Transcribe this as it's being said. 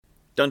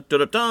Dun dun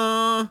dun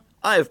dun!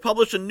 I have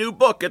published a new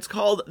book. It's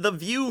called The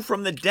View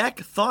from the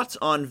Deck, Thoughts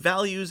on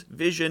Values,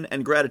 Vision,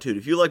 and Gratitude.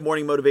 If you like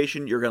morning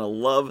motivation, you're going to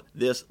love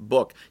this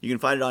book. You can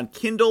find it on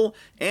Kindle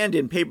and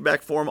in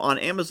paperback form on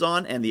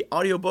Amazon, and the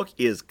audiobook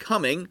is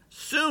coming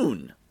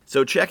soon.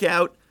 So check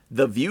out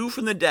The View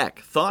from the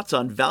Deck, Thoughts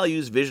on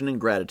Values, Vision, and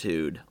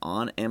Gratitude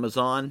on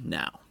Amazon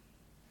now.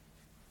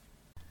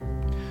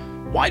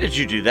 Why did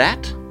you do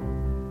that?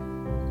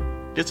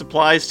 This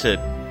applies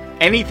to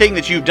anything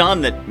that you've done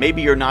that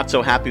maybe you're not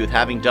so happy with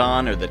having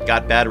done, or that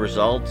got bad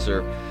results,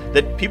 or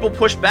that people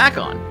pushed back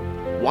on.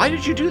 Why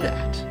did you do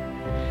that?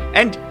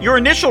 And your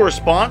initial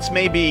response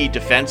may be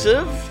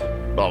defensive.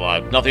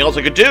 Well, nothing else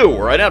I could do,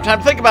 or I didn't have time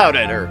to think about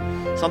it, or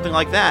something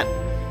like that.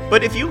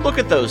 But if you look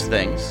at those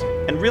things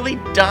and really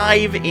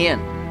dive in,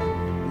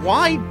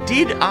 why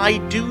did I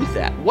do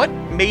that? What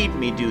made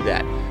me do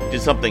that?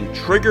 Did something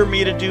trigger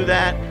me to do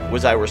that?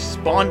 Was I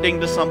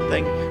responding to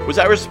something? Was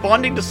I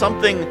responding to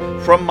something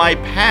from my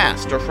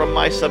past or from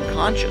my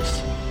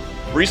subconscious?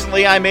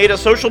 Recently, I made a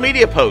social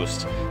media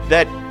post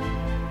that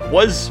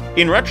was,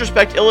 in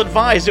retrospect,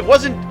 ill-advised. It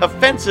wasn't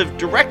offensive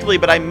directly,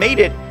 but I made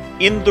it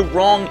in the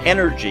wrong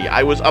energy.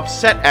 I was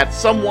upset at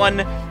someone,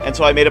 and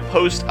so I made a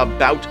post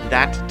about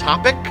that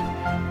topic.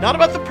 Not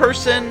about the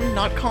person,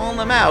 not calling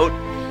them out,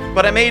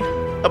 but I made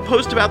a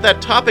post about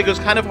that topic. It was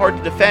kind of hard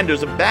to defend. It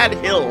was a bad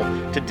hill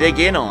to dig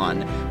in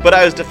on, but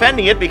I was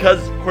defending it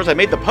because, of course, I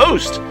made the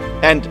post,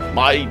 and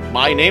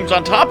my name's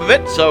on top of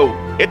it, so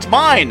it's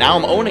mine. Now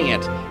I'm owning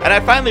it. And I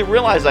finally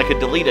realized I could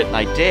delete it, and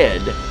I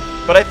did.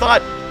 But I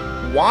thought,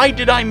 why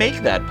did I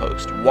make that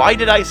post? Why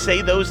did I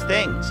say those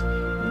things?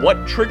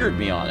 What triggered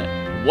me on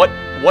it?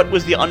 What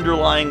was the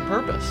underlying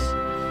purpose?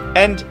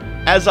 And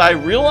as I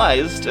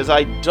realized, as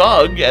I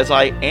dug, as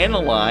I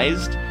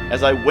analyzed,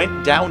 as I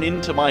went down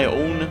into my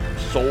own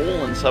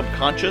soul and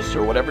subconscious,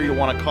 or whatever you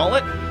want to call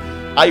it,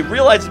 I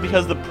realized it's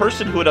because the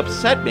person who had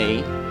upset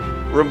me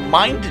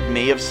reminded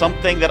me of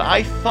something that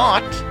I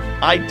thought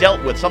I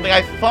dealt with, something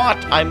I thought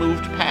I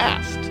moved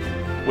past,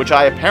 which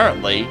I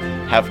apparently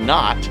have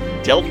not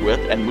dealt with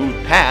and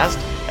moved past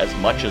as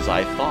much as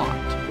I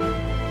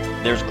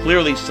thought. There's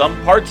clearly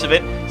some parts of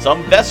it,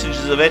 some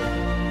vestiges of it,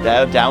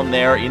 down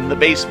there in the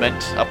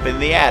basement, up in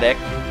the attic,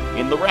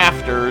 in the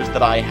rafters,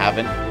 that I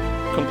haven't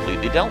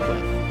completely dealt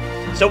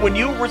with. So when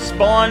you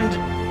respond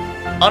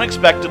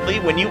unexpectedly,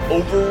 when you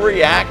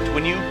overreact,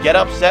 when you get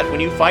upset,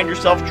 when you find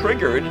yourself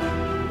triggered,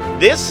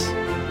 this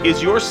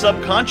is your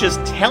subconscious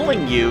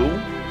telling you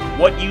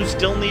what you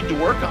still need to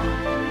work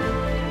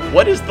on.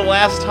 What is the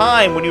last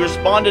time when you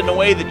responded in a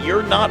way that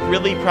you're not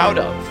really proud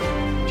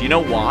of? Do you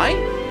know why?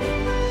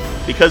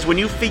 Because when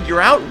you figure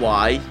out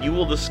why, you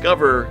will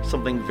discover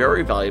something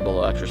very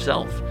valuable about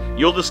yourself.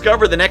 You'll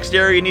discover the next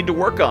area you need to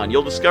work on.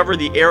 You'll discover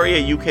the area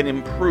you can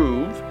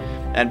improve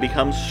and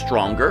become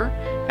stronger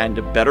and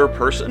a better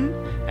person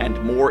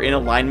and more in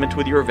alignment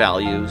with your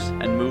values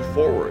and move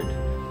forward.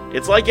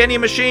 It's like any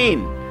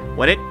machine.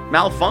 When it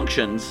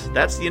malfunctions,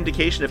 that's the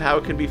indication of how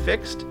it can be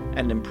fixed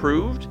and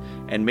improved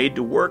and made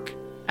to work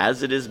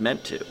as it is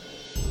meant to.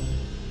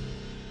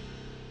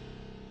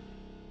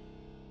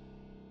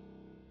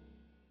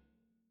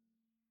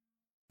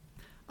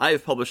 I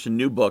have published a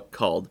new book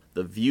called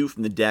The View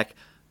from the Deck,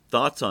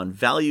 Thoughts on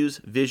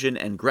Values, Vision,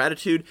 and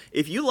Gratitude.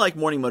 If you like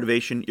morning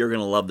motivation, you're going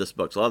to love this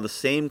book. It's a lot of the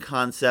same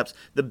concepts.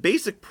 The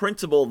basic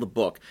principle of the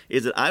book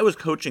is that I was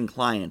coaching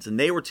clients, and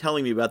they were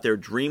telling me about their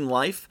dream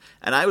life,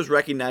 and I was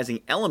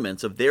recognizing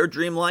elements of their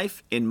dream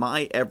life in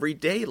my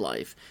everyday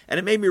life. And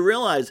it made me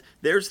realize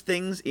there's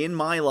things in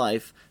my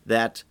life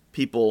that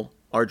people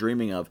are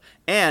dreaming of.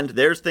 And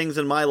there's things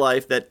in my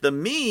life that the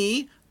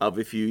me of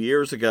a few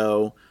years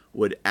ago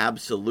would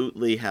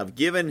absolutely have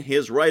given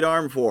his right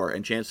arm for,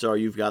 and chances are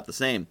you've got the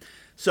same.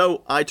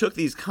 So I took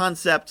these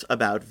concepts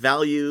about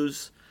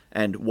values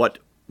and what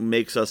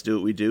makes us do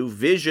what we do,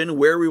 vision,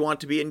 where we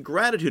want to be, and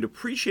gratitude,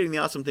 appreciating the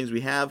awesome things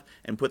we have,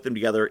 and put them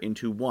together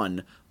into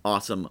one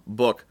awesome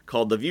book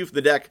called The View from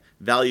the Deck,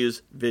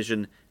 Values,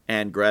 Vision,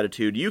 and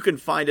Gratitude. You can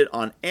find it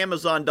on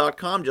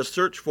Amazon.com. Just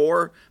search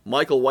for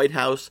Michael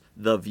Whitehouse,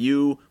 The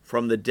View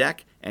from the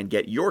Deck, and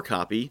get your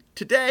copy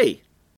today.